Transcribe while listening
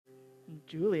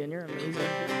Julian, you're amazing.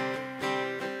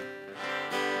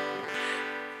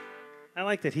 I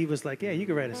like that he was like, yeah, you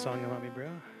can write a song about me, bro.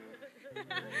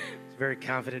 He's a very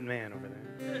confident man over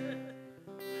there.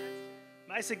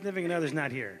 My significant other's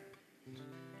not here.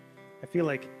 I feel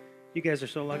like you guys are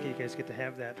so lucky you guys get to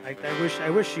have that. I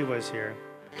wish she was here.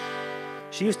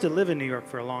 She used to live in New York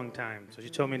for a long time, so she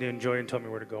told me to enjoy it and told me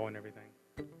where to go and everything.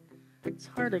 It's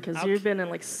harder because you've been in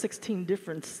like 16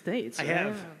 different states. I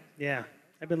have, yeah.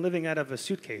 I've been living out of a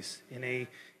suitcase in a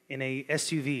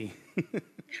SUV.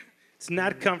 It's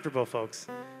not comfortable, folks.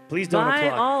 Please don't applaud.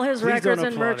 Buy all his Please records don't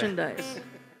and applaud merchandise.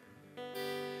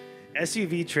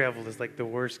 SUV travel is like the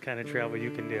worst kind of travel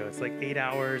you can do. It's like 8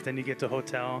 hours, then you get to a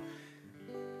hotel,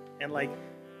 and like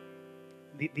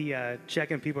the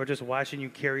check-in people are just watching you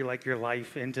carry like your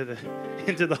life into the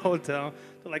hotel.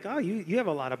 They're like, oh, you have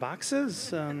a lot of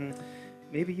boxes.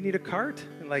 Maybe you need a cart.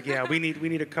 And like, yeah, we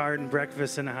need a cart and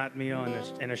breakfast and a hot meal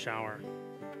and a shower.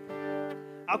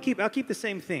 I'll keep the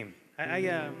same theme.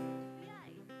 I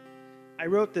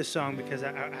wrote this song because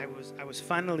I was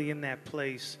finally in that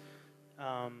place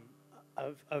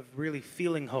of really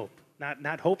feeling hope,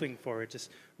 not hoping for it,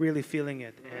 just really feeling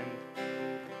it. And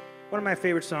one of my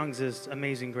favorite songs is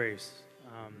 "Amazing Grace."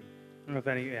 I don't know if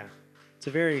any, yeah, it's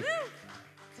a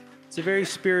very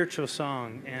spiritual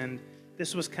song, and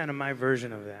this was kind of my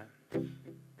version of that.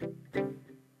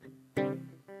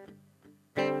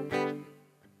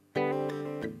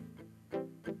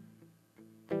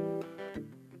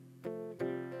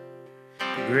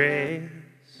 Grace,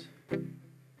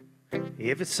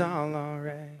 if it's all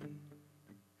alright,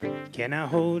 can I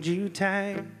hold you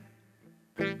tight,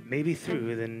 maybe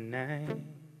through the night?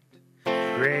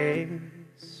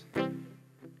 Grace,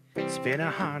 it's been a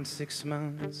hard 6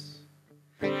 months.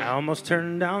 I almost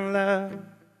turned on love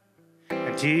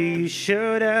until you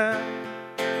showed up.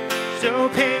 So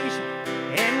patient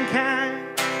and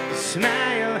kind, your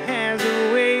smile has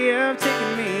a way of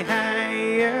taking me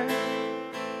higher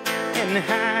and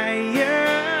higher.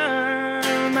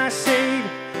 My Savior,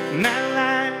 my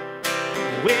life,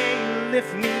 the way you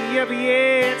lift me up,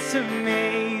 yeah, it's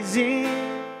amazing,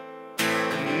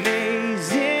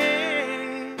 amazing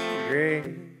grace.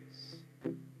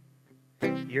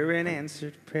 You're an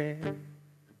answered prayer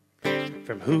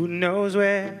from who knows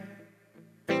where.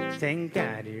 Thank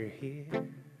God you're here.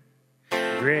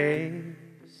 Grace,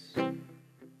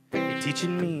 you're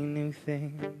teaching me new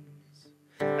things.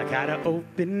 I gotta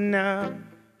open up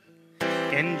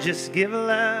and just give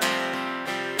love.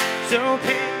 So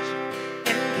patient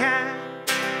and kind,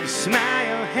 your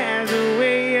smile has a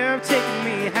way of taking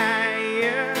me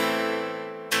higher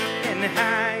and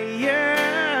higher.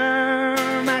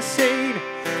 My Savior,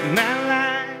 my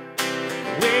life,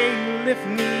 the way you lift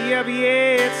me up,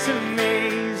 yeah, it's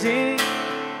amazing,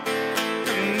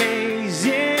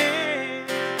 amazing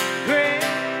grace.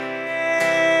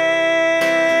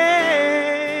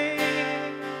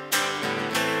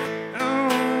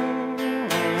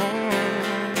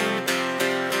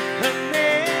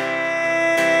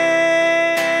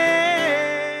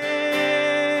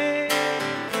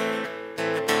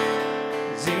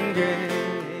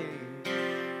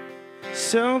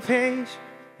 So patient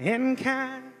and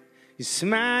kind, your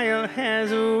smile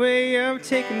has a way of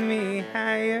taking me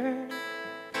higher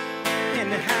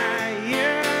and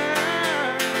higher.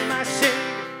 My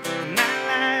Savior, my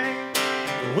life,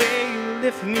 the way you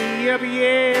lift me up,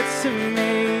 yeah, it's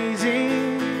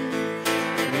amazing,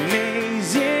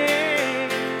 amazing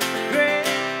grace.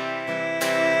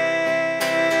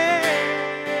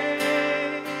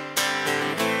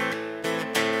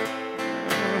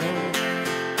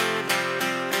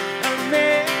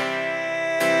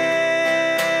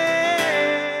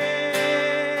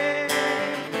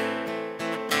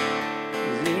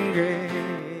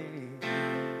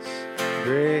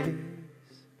 Grace,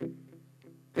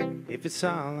 if it's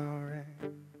all alright,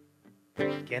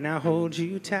 can I hold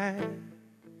you tight,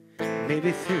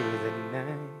 maybe through the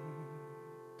night?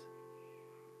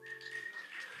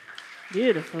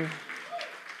 Beautiful.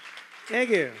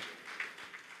 Thank you.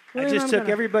 I just took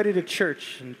everybody to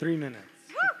church in 3 minutes.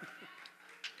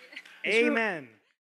 Amen.